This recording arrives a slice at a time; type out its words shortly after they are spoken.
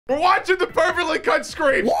We're watching the perfectly cut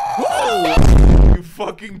screen. Whoa! You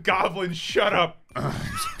fucking goblin, shut up.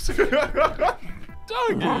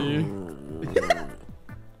 Doggy.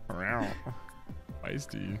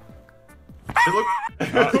 Feisty. Look.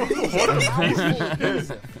 What a piece of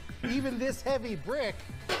shit. Even this heavy brick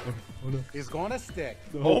is gonna stick.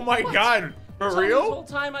 Oh my god. For This real? whole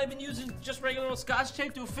time I've been using just regular old Scotch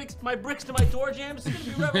tape to affix my bricks to my door jams. It's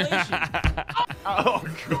gonna be a revelation. Oh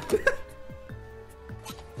god.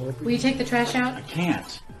 Will you take the trash out? I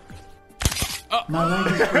can't. My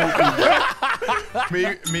leg is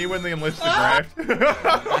broken. me when they enlist the draft.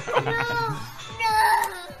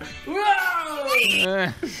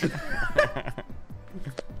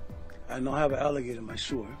 I know I have an alligator in my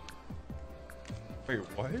sewer. Wait,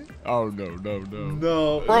 what? Oh no. Bro,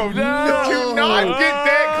 no. Do not get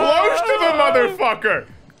that close to the motherfucker.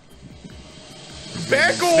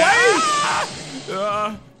 Back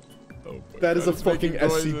away. That is a fucking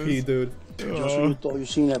SCP, dude. Just when you thought you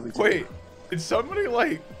seen everything. Wait, did somebody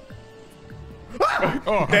like...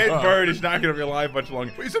 That bird is not gonna be alive much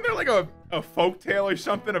longer. Isn't there like a folk tale or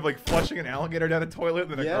something of like flushing an alligator down a toilet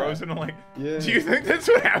and then it grows and I'm like, do you think that's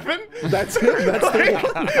what happened? That's him. That's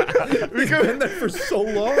the one. We've been there for so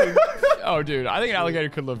long. Oh, dude, I think an alligator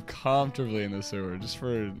could live comfortably in the sewer just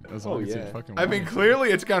for as long as it fucking I mean, wants. clearly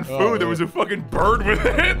it's got food. There was a fucking bird with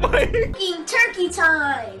it. Like, Eating turkey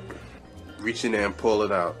time! Reach in there and pull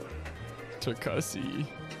it out. Turkey.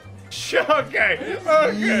 okay.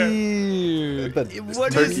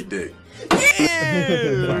 What Turkey is... dick.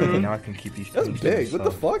 Now I can keep these. That's big. What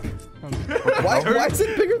the fuck? Why is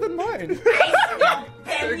it bigger than mine?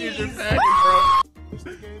 Turkeys are faggot, bro.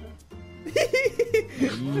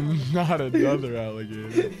 Not another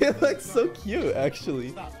alligator. He looks so cute,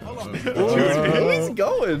 actually. Dude, he's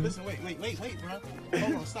going. Listen, wait, bro.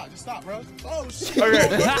 Hold on, stop. Just stop, bro. Oh, shit. Okay,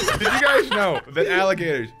 did you guys know that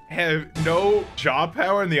alligators have no jaw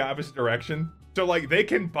power in the opposite direction? So like they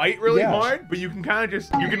can bite really hard, but you can kind of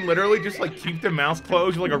just, you can literally just like keep their mouth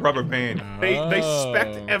closed like a rubber band. They spec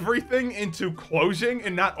everything into closing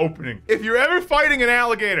and not opening. If you're ever fighting an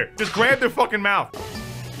alligator, just grab their fucking mouth.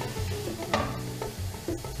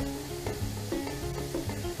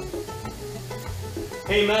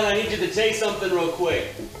 Hey man, I need you to taste something real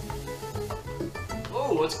quick.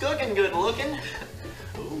 Oh, what's cooking? Good looking.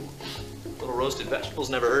 Ooh, little roasted vegetables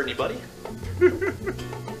never hurt anybody.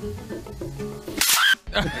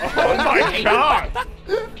 Oh my god!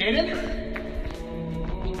 Kaden?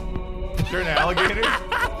 You're an alligator?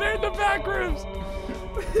 They're in the back rooms.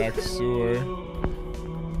 Back sewer.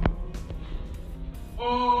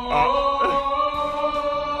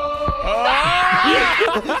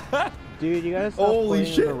 Dude, you gotta stop Holy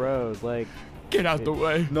playing shit. on the road. Like, Get out the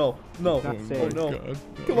way. No. not Oh safe. no. God.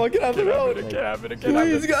 Come on, get out of the road. Get out of it.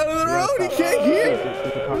 Please get out of the road. He can't hear.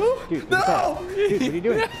 Dude, No. Dude, what are you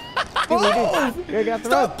doing? Dude, what are you doing? You gotta get off the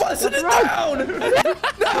road. Stop busting it down.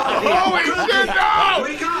 Holy shit, no!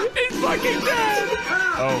 He's fucking dead.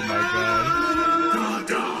 Oh my god.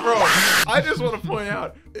 Bro, I just want to point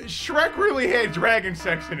out, Shrek really had dragon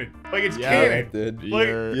sex in it. Like it's canon. it did. Like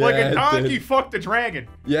a donkey fucked a dragon.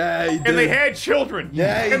 Yeah, he did. And they had children.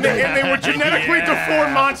 Yeah, he and they were genetically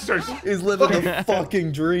deformed monsters. He's living a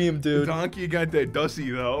fucking dream, The dude. donkey got that dussy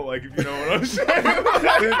though, like if you know what I'm saying.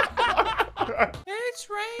 It's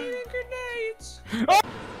raining grenades.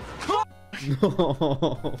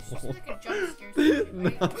 No.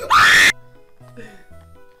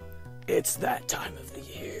 It's that time of the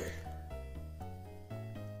year.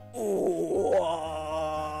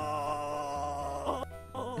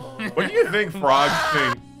 What do you think frogs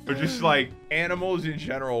think? Or just like animals in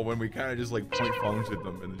general when we kind of just like point phones at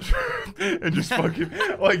them and just fucking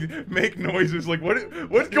like make noises like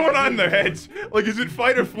what's going on in their heads? Like is it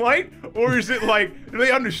fight or flight or is it like do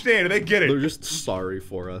they understand? Do they get it? They're just sorry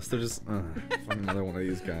for us. They're just fucking another one of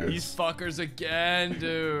these guys. These fuckers again,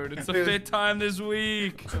 dude. It's the 5th time this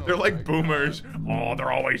week. They're like boomers. Oh,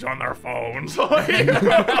 they're always on their phones. Like,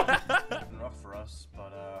 Rough for us,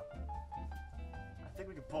 but I think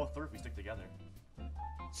we can pull through if we stick together.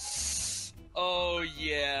 Oh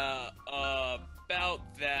yeah, about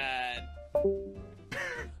that.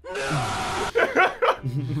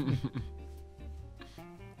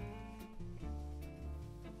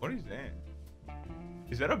 what is that?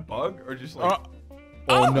 Is that a bug or just like?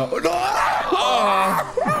 Oh no!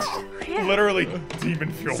 No! Literally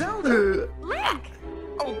demon fuel.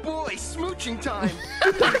 Oh boy, smooching time.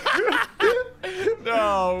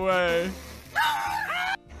 No way.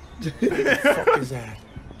 What the fuck is that?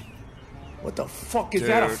 What the fuck is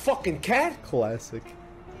that? A fucking cat? Classic.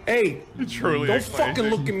 Hey, Truly don't explains fucking it.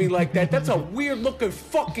 look at me like that. That's a weird looking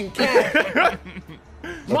fucking cat.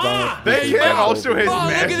 Ma! That cat also has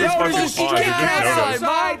massive Yo, fucking Lucy, paws. get I cat just noticed.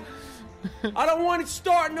 outside. I don't want it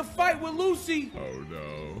starting a fight with Lucy. Oh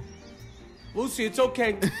no. Lucy, it's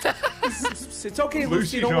okay. It's okay,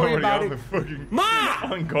 Lucy. Lucy's Don't worry already about on it. the fucking Ma!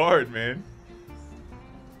 on guard, man.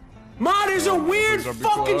 Ma, there's a weird please don't be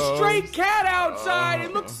fucking close. stray cat outside.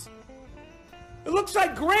 It looks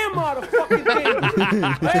like grandma, the fucking thing.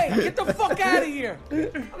 Hey, get the fuck out of here. I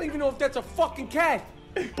don't even know if that's a fucking cat.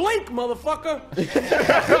 Blink, motherfucker.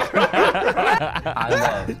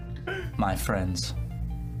 I love my friends.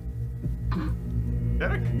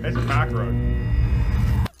 That's a cockroach.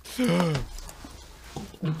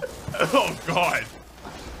 Oh God.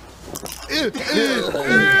 It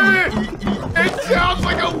sounds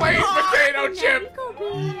like a Lay's potato chip.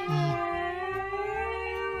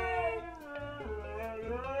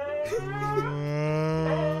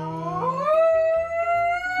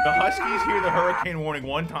 The Huskies hear the hurricane warning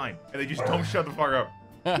one time, and they just don't shut the fuck up.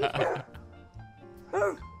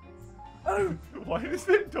 Why does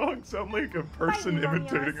that dog sound like a person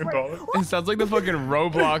imitating a dog? It sounds like the fucking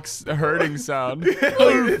Roblox herding sound.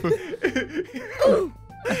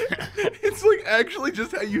 It's like actually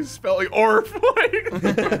just how you spell like orf.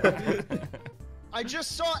 I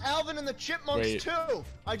just saw Alvin and the Chipmunks Wait. too.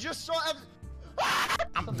 I just saw Alvin.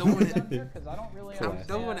 I'm doing it. I'm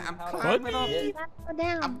doing it. I'm climbing up.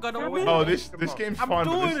 I'm gonna win. Oh, this game's fun, but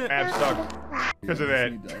doing this it. map sucks because of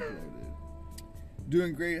that.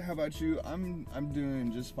 Doing great. How about you? I'm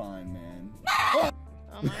doing just fine, man. Holy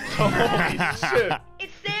shit!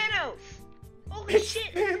 It's Thanos. Holy It's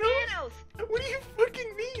shit, Thanos? it's Thanos. What do you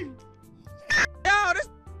fucking mean? Yo, this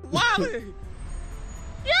wildin'.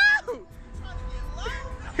 Yo!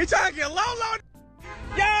 He trying to get low.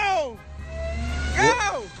 Yo!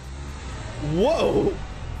 Yo! Whoa!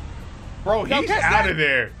 Bro, he's out of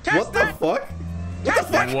there. What the fuck? What the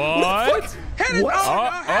fuck? What? Hit it! What?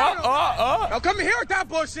 Now come here with that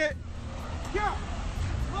bullshit. Yeah.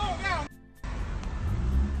 Slow down.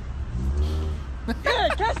 Yeah,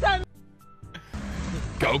 catch that.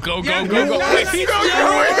 Go, go, Yeah, go, go, go. yeah, Wait, he's he's still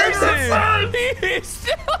still reversing. He's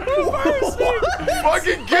still reversing.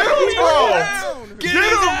 Fucking get him, bro! Get him,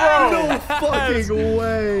 bro! No fucking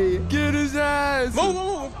way! Get his ass.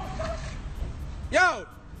 Move. Yo,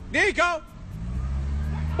 Nico.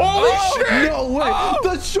 Holy shit! No way!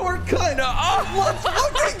 The shortcut! Let's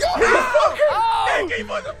fucking go!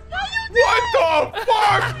 What the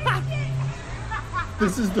fuck?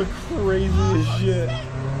 This is the craziest shit.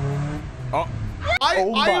 Oh. I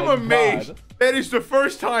am my amazed. God. That is the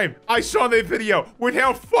first time I saw that video with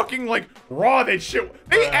how fucking like raw that shit.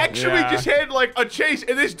 They actually Yeah. just had like a chase,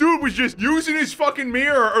 and this dude was just using his fucking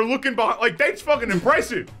mirror or looking behind. Like that's fucking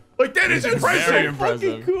impressive. Like that is Very impressive,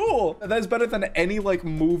 impressive. Cool. That's better than any like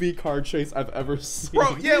movie car chase I've ever seen.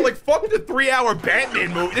 bro. Yeah, like fuck the 3-hour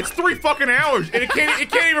Batman movie. It's 3 fucking hours, and it can't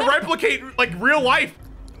even replicate like real life.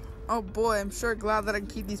 Oh boy, I'm sure glad that I can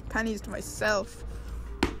keep these pennies to myself.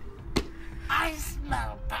 I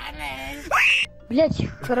smell pennies. Блять,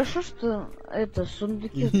 хорошо, что это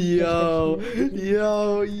сундуки. Yo,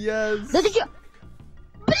 yes. Да ты чё?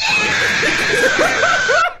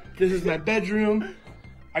 This is my bedroom.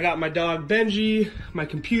 I got my dog Benji, my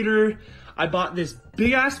computer. I bought this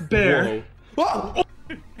big ass bear. Whoa.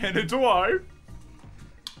 And it's alive.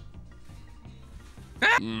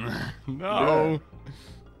 No.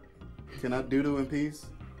 Can I doodle in peace?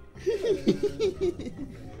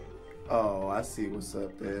 Oh, I see what's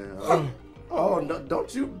up there. Oh, no,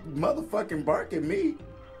 don't you motherfucking bark at me.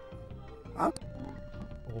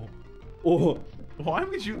 Why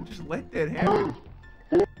would you just let that happen?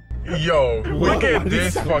 Yo, look at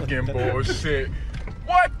this fucking bullshit.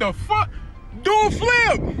 What the fuck? Do a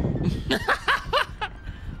flip!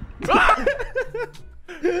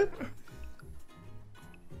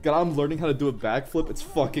 God, I'm learning how to do a backflip. It's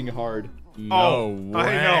fucking hard. No way.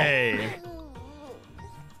 I know.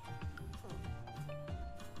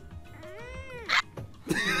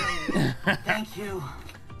 Thank you.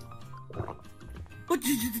 What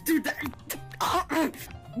did you do that?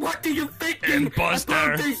 What do you think?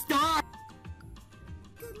 Imposter. The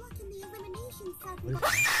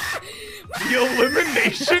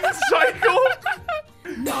elimination cycle?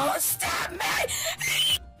 No, stop me!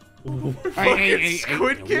 Fucking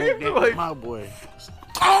Squid Game? Like, My boy.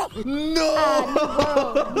 oh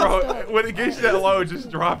no! Bro, when it gets that low, just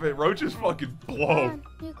drop it. Roaches fucking blow.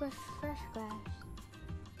 New grass, fresh grass.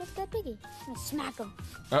 Look that piggy. I'm gonna smack him.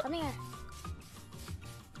 Uh. Come here.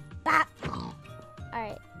 Bop.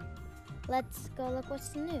 Alright. Let's go look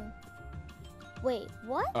what's new. Wait,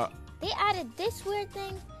 what? They added this weird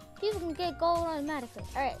thing? People can get gold automatically.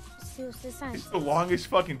 Alright, see. see what's the sense. It's the longest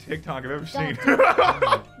fucking TikTok I've ever seen.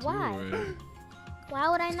 Why? Why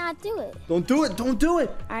would I not do it? Don't do it. Don't do it.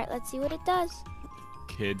 All right, let's see what it does.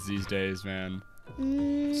 Kids these days, man.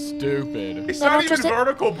 Stupid. It's not even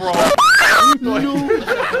vertical, bro. That's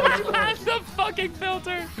the fucking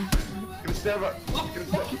filter.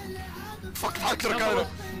 Fuck, I could've got it.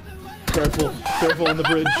 Careful. Careful on the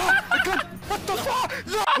bridge. What the fuck?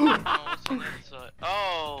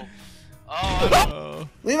 Oh.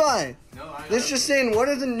 Levi, this just saying, what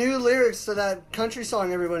are the new lyrics to that country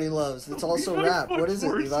song everybody loves? It's also rap. What is it,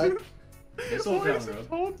 Levi? It's Hotel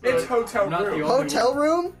Room. It's Hotel Room. Hotel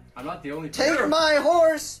Room? I'm not the only Take my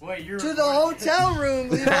horse to the hotel room,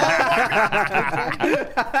 Levi.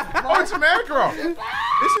 Oh, it's Macro.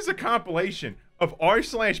 This is a compilation of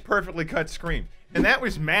r/perfectly cut screams, and that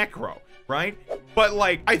was Macro, right? But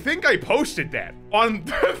like, I think I posted that on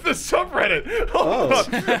the subreddit. Hold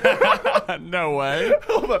up. No way.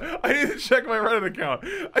 Hold up. I need to check my Reddit account.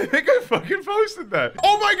 I think I fucking posted that.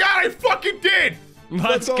 Oh my god, I fucking did.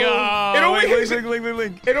 Let's go. It only has,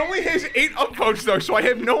 link. It only has 8 upvotes though, so I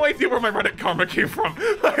have no idea where my Reddit karma came from.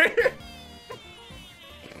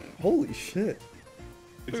 Holy shit.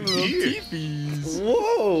 It's a deer.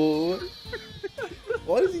 Whoa.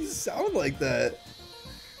 Why does he sound like that?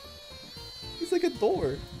 He's like a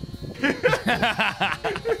door.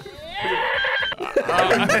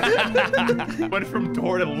 Went from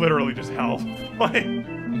door to literally just hell. Like,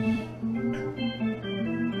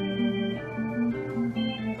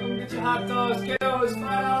 Get your hot dogs, kiddos.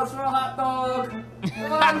 $5 for a hot dog.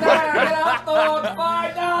 Come on there, get a hot dog.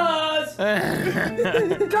 $5.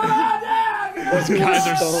 Come on there. Those guys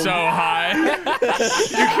are so high.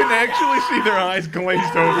 you can actually see their eyes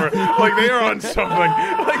glazed over, like they are on something.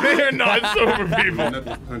 Like they are not sober people. The nut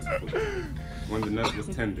was plentiful when the nut was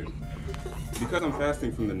tender. Because I'm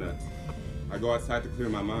fasting from the nuts, I go outside to clear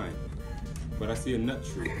my mind. But I see a nut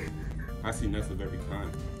tree. I see nuts of every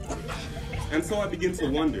kind. And so I begin to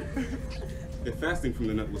wonder if fasting from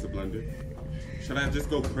the nut was a blunder. Should I just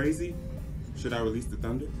go crazy? Should I release the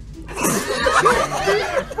thunder?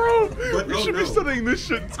 Bro, but we should be studying this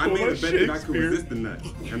shit. I made a bet that I could resist the nut,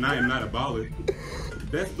 and I am not a baller.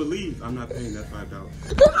 Best believe I'm not paying that $5.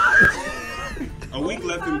 A week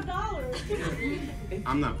left in...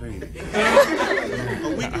 I'm not paying. A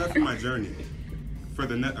week left in my journey. For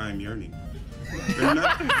the nut I am yearning. The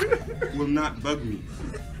nut will not bug me.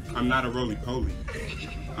 I'm not a roly-poly.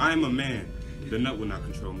 I am a man. The nut will not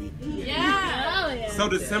control me. Yeah! So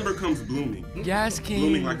December comes blooming. Yes, King.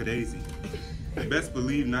 Blooming like a daisy. Best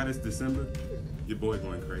believe not it's December. Your boy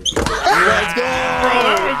going crazy. Let's go! Bro,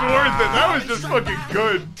 that was worth it. That was just fucking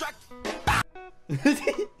good.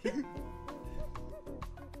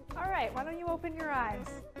 All right, why don't you open your eyes?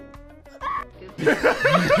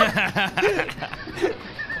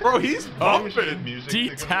 Bro, he's bumping music.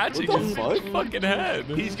 Detaching his fucking head.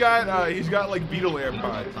 He's got like Beetle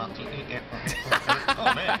AirPods.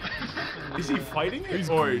 Oh man. Is he fighting it?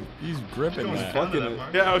 Or he's gripping that. Fucking it.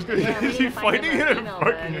 Yeah, I was gonna say, is he fighting it or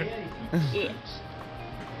fucking it?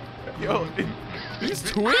 Yo, he's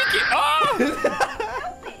tweaking. Oh!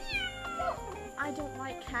 I don't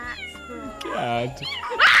like cats, bro. Cat.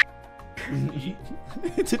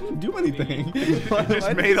 It didn't do anything. It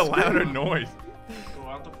just made a louder noise. Go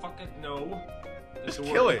out the fucking no. Just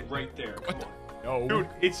kill it. Right there. Come on. No. Dude,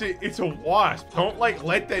 it's a wasp. Don't like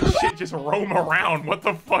let that shit just roam around. What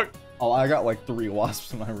the fuck? Oh, I got like 3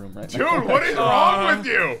 wasps in my room right now. Dude, what is wrong with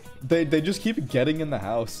you? They just keep getting in the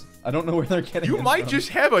house. I don't know where they're getting. You might just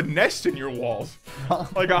have a nest in your walls,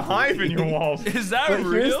 like a hive in your walls. Is that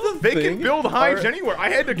real? They can build hives anywhere. I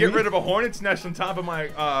had to get rid of a hornet's nest on top of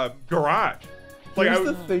my garage. Like, here's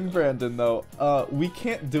the thing, Brandon. Though, we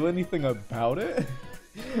can't do anything about it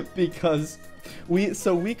because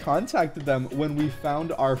we contacted them when we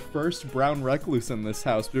found our first brown recluse in this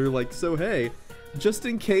house. We were like, so hey, just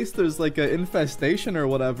in case there's like an infestation or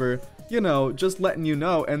whatever, you know, just letting you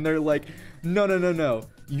know. And they're like, no.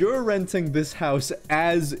 You're renting this house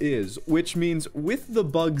as is, which means with the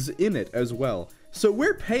bugs in it as well. So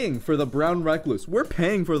we're paying for the brown recluse. We're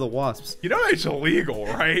paying for the wasps. You know it's illegal,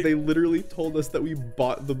 right? They literally told us that we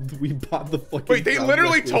bought the fucking. Wait, they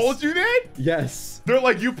literally recluse. told you that? Yes. They're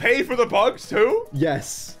like, you pay for the bugs too?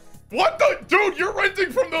 Yes. What the dude? You're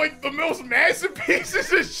renting from the most massive pieces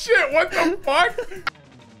of shit. What the fuck?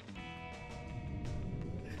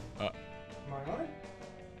 Am I on it?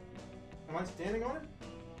 Am I standing on it?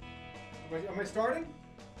 Am I starting?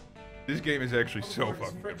 This game is actually so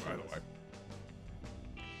fucking good, by the way.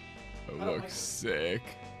 It looks sick.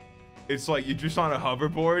 It's like you're just on a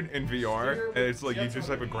hoverboard in VR, and it's like you just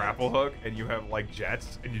have a grapple hook, and you have like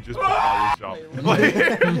jets, and you just propel yourself. Like,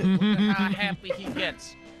 How happy he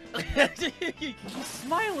gets. He's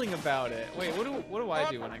smiling about it. Wait, what do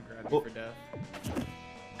I do when I grab you for death?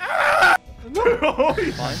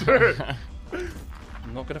 Holy shit!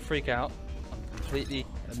 I'm not gonna freak out. I'm completely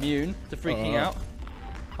immune to freaking out.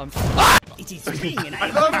 It is spring and I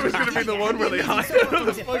thought it was gonna be the one where they hide under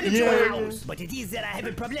the fucking house, but it is that I have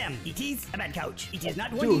a problem. It is a bad couch. It is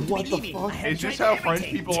not wanting to believe in. Is this how French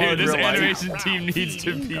people are in Dude, this real life? animation team needs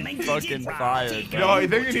to be fucking fired. No, I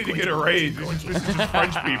think you need to get a raise. This is just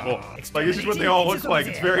French people. Like, this is what they all look like.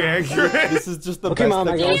 It's very accurate. This is just the Okay, best Mom,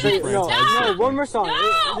 I that gotta say, Golden no, France one more song.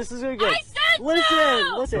 This is really good.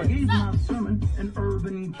 Listen. He's my sermon, an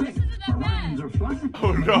urban kick. My rhymes are flying.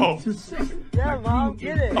 Oh no. Yeah, Mom,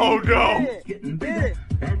 get it. Oh no. Getting bigger.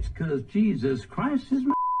 That's because Jesus Christ is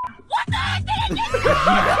my. What the heck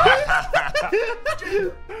did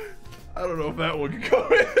you I don't know if that one could go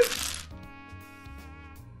in.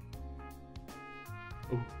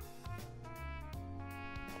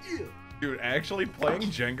 Dude, actually playing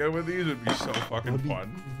Jenga with these would be so fucking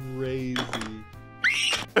fun. Crazy.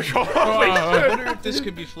 I wonder if this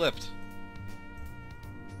could be flipped.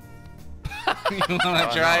 You wanna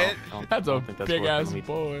try it? That's a big ass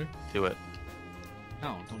boy. Do it.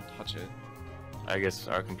 No, don't touch it. I guess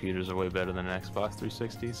our computers are way better than an Xbox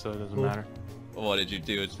 360, so it doesn't matter. Well, what did you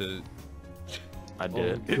do to? I did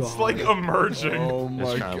it. It's like emerging. Oh my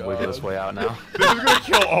It's trying to wiggle its way out now. This is gonna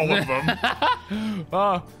kill all of them.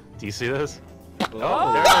 Do you see this?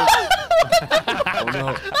 Oh, oh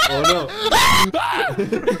no. Oh no.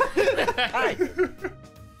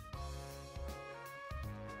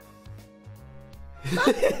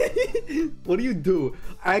 What do you do?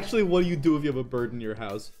 Actually, what do you do if you have a bird in your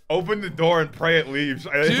house? Open the door and pray it leaves.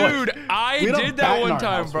 Dude, I did that one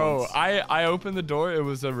time, house bro. once. I opened the door. It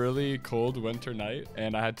was a really cold winter night,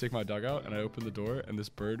 and I had to take my dog out, and I opened the door, and this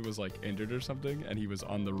bird was like injured or something, and he was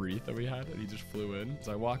on the wreath that we had, and he just flew in.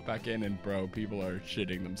 So I walked back in, and bro, people are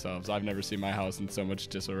shitting themselves. I've never seen my house in so much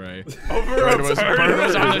disarray. Bird was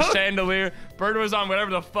on the chandelier. Bird was on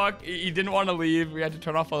whatever the fuck. He didn't want to leave. We had to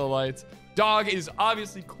turn off all the lights. Dog is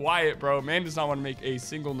obviously quiet, bro. Man does not want to make a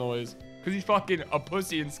single noise because he's fucking a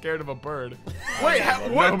pussy and scared of a bird. Wait,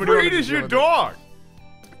 what breed is your dog?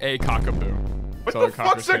 A cockapoo. What the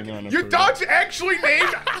fuck's that? Your dog's actually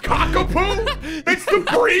named Cockapoo? It's the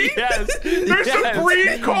breed? Yes. There's a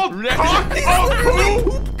breed called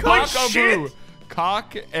Cockapoo? Like shit?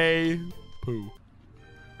 Cock-a-poo.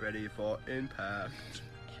 Ready for impact.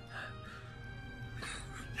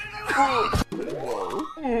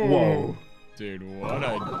 Whoa. Dude, what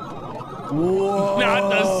a... Whoa. Not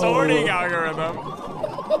the sorting algorithm.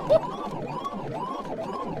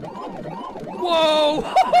 Whoa!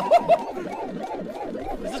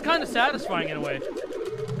 This is kind of satisfying in a way.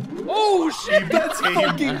 Oh shit, that's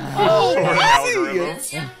fucking algorithm.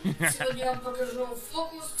 Сегодня я вам покажу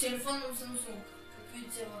фокус с телефоном Samsung. Как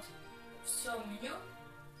видите, вот все меню.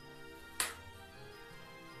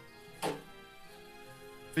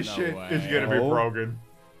 This shit is gonna be broken.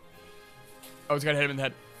 Oh, it's gonna hit him in the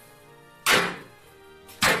head.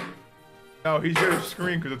 No, he's gonna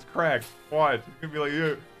scream because it's cracked. Watch, it's gonna be like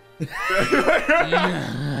you. The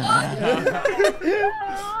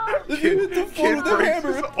phone with the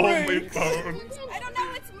hammer. His only phone. I don't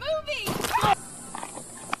know, it's moving!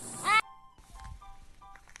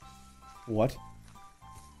 What?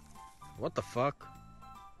 What the fuck?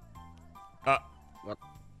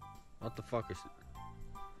 What the fuck is it?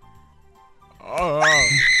 Oh.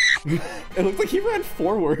 It looked like he ran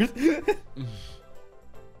forward.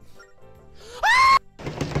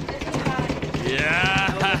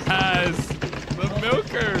 Yes! The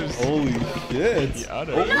milkers! Holy shit. The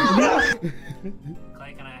udder.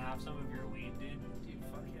 Clay, can I have some of your weed, dude? Dude,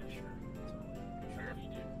 fuck yeah, sure. Sure, you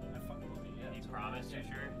do. I fucking love it, yeah. You promise you're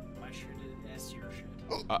sure? I sure did. That's your shit.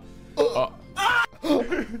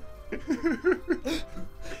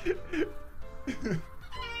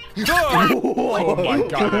 Oh my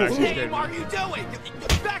god, that actually scared me. What are you doing?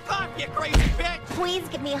 Back off, you crazy bitch! Please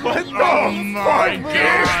give me a What? hug. Oh my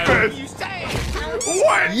god! What are you saying?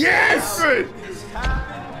 What? Yes!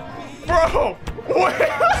 Bro! What?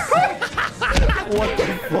 What the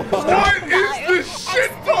fuck? What is this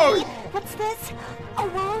shit post? What's this? A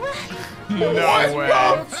roll? No what way. the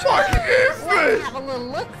fuck is this? Have a little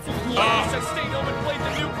look see here. I should stay home and play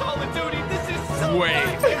the new Call of Duty. This is so Wait.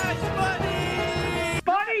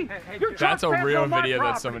 Buddy, That's a real video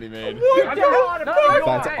that somebody made. What the fuck?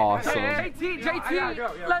 That's awesome.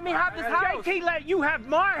 JT, let me have this house. JT, let you have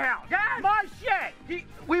my house. My shit.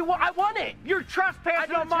 I want it. You're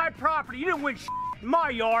trespassing on my property. You didn't win in my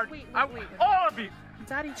yard. Wait. All of you.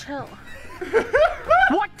 Daddy, chill.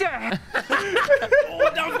 What the heck?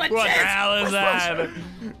 Oh, that was my What the chest. hell is that?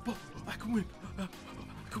 I can win. I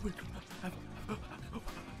can win. Oh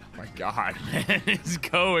my God, man, it's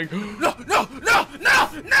going. No!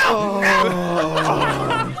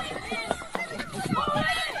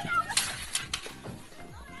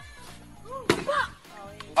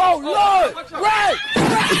 Oh, Lord! Right!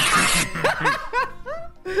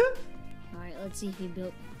 Alright, let's see if he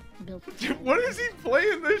built. What is he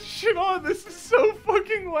playing this shit on? This is so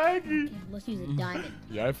fucking laggy. Okay, let's use a diamond.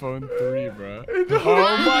 The iPhone 3, bro.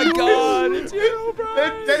 Oh my God, it's you, bro.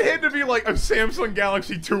 That had to be like a Samsung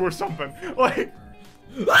Galaxy 2 or something. Like.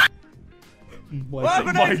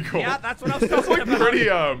 Michael. Yeah, that's what I was That's talking like about. pretty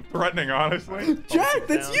threatening, honestly. Jack,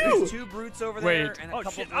 that's you. There's 2 brutes over Wait. there and a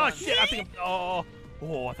couple Shit! grunts. Oh shit! I think. Oh,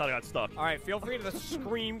 I thought I got stuck. All right, feel free to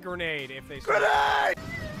scream grenade if they. Grenade!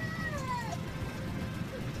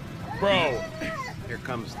 Bro. Here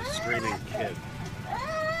comes the screaming kid.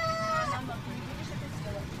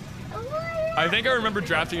 I think I remember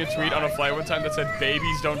drafting a tweet on a flight one time that said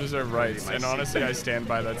babies don't deserve rights, and honestly, I stand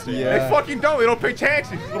by that statement. They fucking don't. They don't pay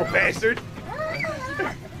taxes, you little bastard.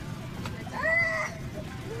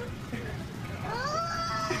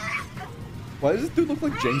 Why does this dude look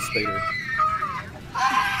like James Spader?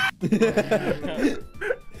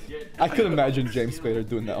 I could imagine James Spader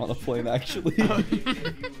doing that on a plane, actually.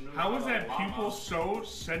 How is that pupil so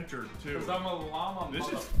centered, too? Because I'm a llama. This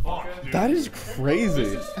is fucked, dude. That is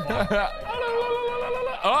crazy.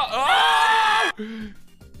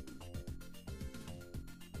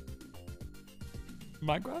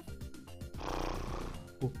 Minecraft?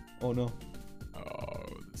 Oh no. Oh,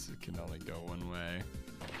 this can only go one way.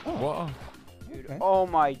 Oh. Whoa. Okay. Oh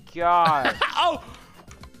my God. Oh!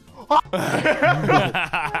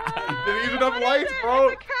 Didn't use enough lights,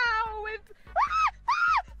 bro.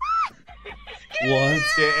 What?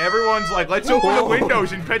 Yeah, everyone's like, let's open the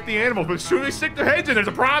windows and pet the animals, but as soon as they stick their heads in, there's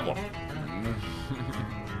a problem.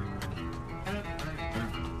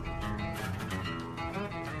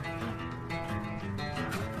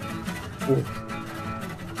 Okay.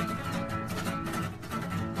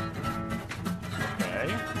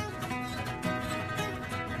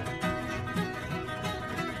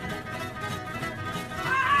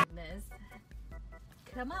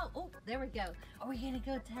 Come out. Oh, there we go. Are we gonna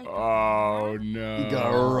go take Oh no. He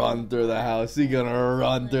gonna run through the house. He gonna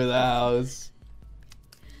run through the house.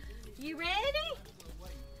 You ready?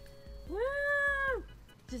 Woo!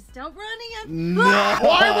 Just don't run in. No.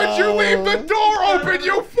 Why would you leave the door open,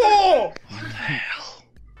 you fool? What the hell?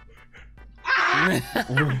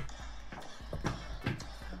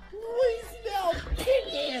 Please no,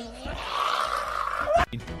 chicken.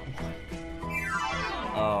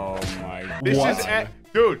 Oh my. This is,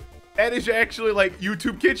 dude. That is actually like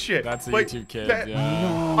YouTube kid shit. That's a like, YouTube kid. That,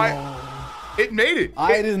 Yeah. It made it.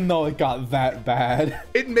 I didn't know it got that bad.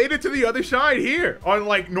 It made it to the other side here on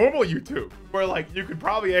like normal YouTube, where like you could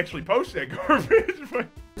probably actually post that garbage. But...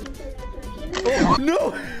 Oh,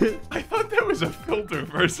 no! I thought that was a filter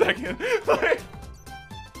for a second. Like...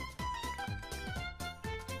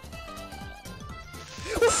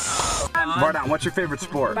 Vardan, what's your favorite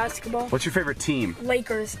sport? Basketball. What's your favorite team?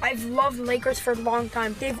 Lakers. I've loved Lakers for a long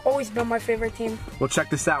time. They've always been my favorite team. Well,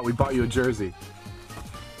 check this out. We bought you a jersey.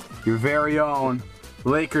 Your very own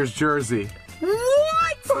Lakers jersey.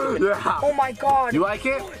 What? Yeah. Oh my God. You like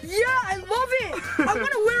it? Yeah, I love it. I'm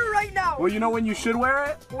gonna wear it right now. Well, you know when you should wear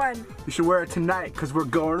it? When? You should wear it tonight, because we're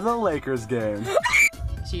going to the Lakers game.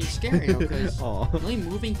 See, it's scary though, because the only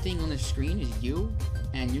moving thing on the screen is you,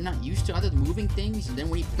 and you're not used to other moving things, and then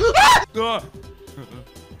when you... Oh,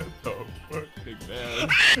 big man.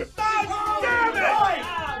 Damn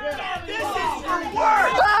it! This is your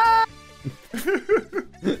work!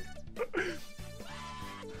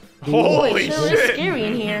 Holy Boy, shit! It's scary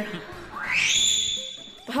in here.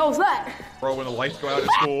 The hell's that? Bro, when the lights go out at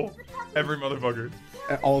school, every motherfucker.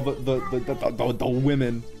 All the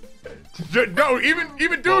women. No,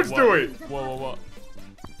 even dudes do it. Whoa. What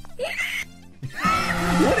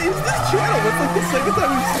is this channel? That's like the second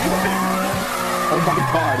time we've seen it. Oh my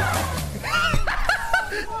God.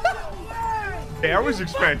 That was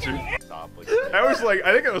expensive. That was like,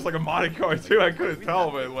 I think it was like a modded car too. I couldn't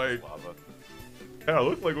tell, but like, yeah, it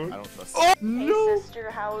looked like one. Oh no! Hey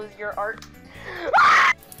sister, how is your art?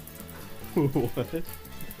 What?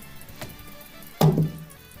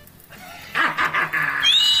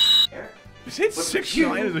 Is it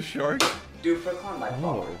 6'9" as a shark? Do for climb my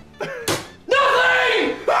phone.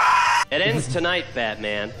 Nothing! It ends tonight,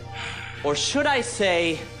 Batman. Or should I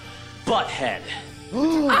say, Butthead.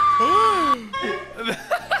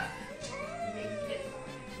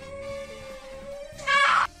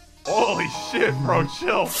 Holy shit, bro,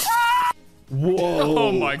 chill. Whoa.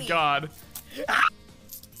 Oh my god.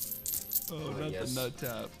 Oh, not yes. the nut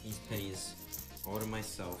tap. These pennies. Order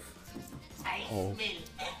myself. Oh.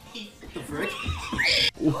 The frick?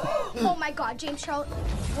 Oh my god, James Charles.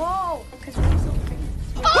 Whoa. Because we're so pretty.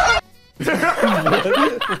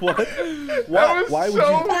 What? That was Why so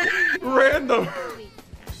would you? random.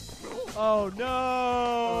 Oh no!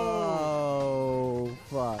 Oh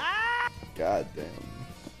fuck. God damn.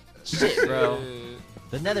 Shit, bro.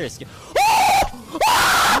 The nether is.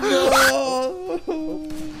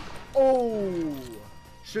 Oh!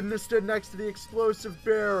 Shouldn't have stood next to the explosive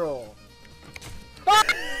barrel. Oh,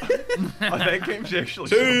 that game's actually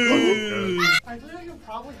so good. I think I can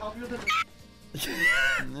probably help you with it.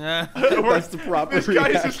 That's the proper This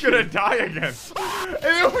reaction. guy's just gonna die again. And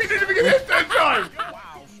then we didn't even get hit that time.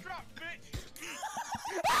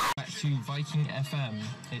 Back to Viking FM.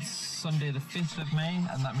 It's Sunday the 5th of May,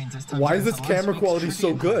 and that means it's time. Why to is this answer last camera week's quality so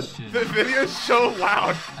trivia good? question. The video's so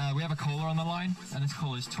loud. We have a caller on the line, and this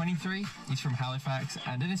caller is 23. He's from Halifax,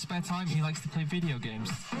 and in his spare time, he likes to play video games.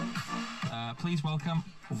 Please welcome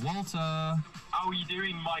Walter. How are you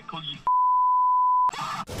doing, Michael? You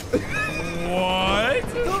What?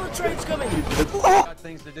 The train's coming. Got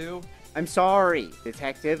things to do. I'm sorry,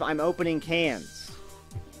 detective. I'm opening cans.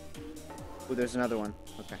 Oh, there's another one.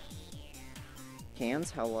 Okay.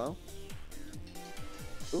 Cans, hello?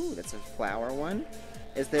 Ooh, that's a flower one.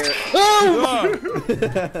 Is there... Oh!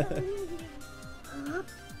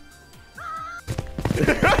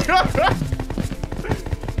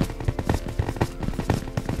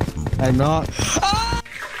 I'm not.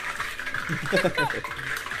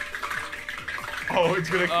 Oh, it's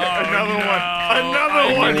gonna Oh, another no. one. Another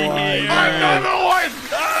one. Another one.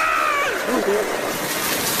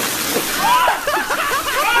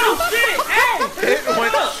 Oh shit! Ow! It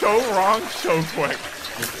went so wrong so quick.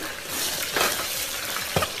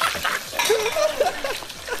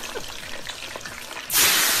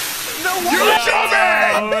 No way! You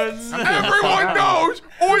dumbass! Everyone knows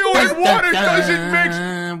oil and water doesn't mix.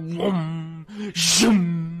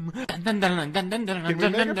 Can we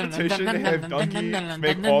make a petition to have Donkey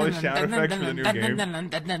make all the sound effects for the new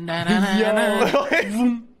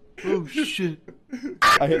game? Oh shit.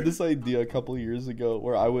 I had this idea a couple years ago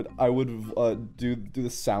where I would do the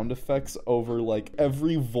sound effects over like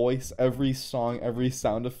every voice, every song, every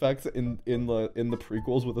sound effect in the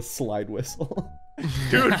prequels with a slide whistle.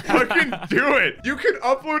 Dude, fucking do it! You can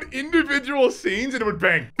upload individual scenes and it would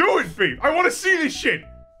bang. Do it, Beef! I want to see this shit!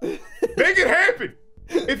 Make it happen!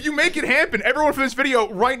 If you make it happen, everyone for this video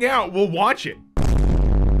right now will watch it.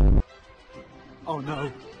 Oh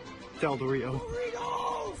no. Del Dorito.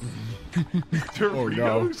 Doritos? Oh,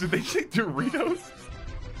 no. Did they say Doritos?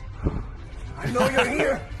 I know you're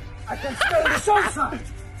here. I can smell the salsa.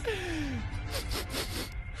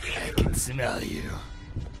 I can smell you.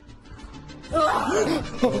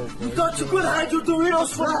 You thought you could hide your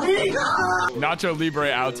Doritos from me? Nacho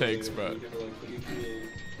Libre outtakes, but.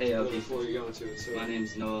 Hey, before you go into it, my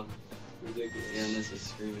name's Noah. Ridiculous. Yeah, and this is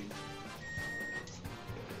screaming.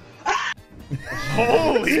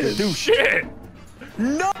 Holy shit!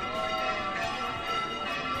 No!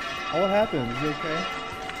 Oh, what happened? Is he okay?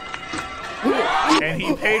 And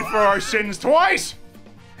he paid for our sins twice!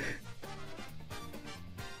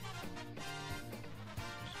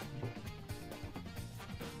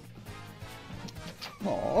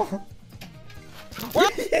 Aww.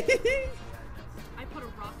 I put a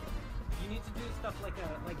rock. You need to do stuff like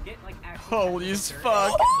get actual. Holy as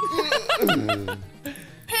fuck.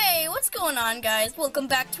 Hey, what's going on, guys? Welcome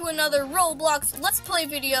back to another Roblox Let's Play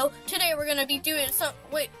video. Today we're gonna be doing some.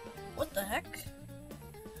 Wait, what the heck?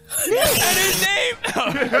 And his name!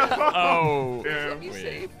 Oh. Yeah. Be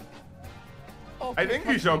safe. Oh, I think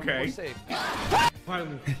he's okay.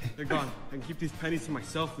 Finally, they're gone. I can keep these pennies to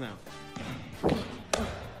myself now.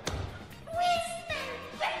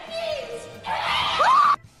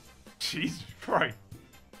 Jesus Christ.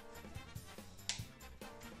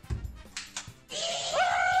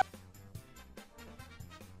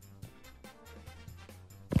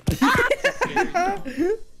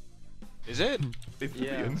 Is it? They put the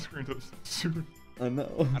end screen to the I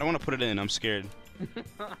know. I don't want to put it in. I'm scared.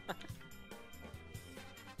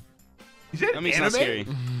 Is that That means it's not scary.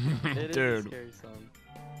 It Dude. is a scary song.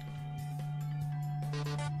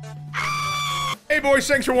 Hey boys,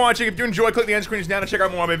 thanks for watching. If you enjoyed, click the end screens now to check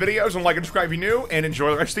out more of my videos and like and subscribe if you're new, and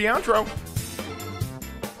enjoy the rest of the outro.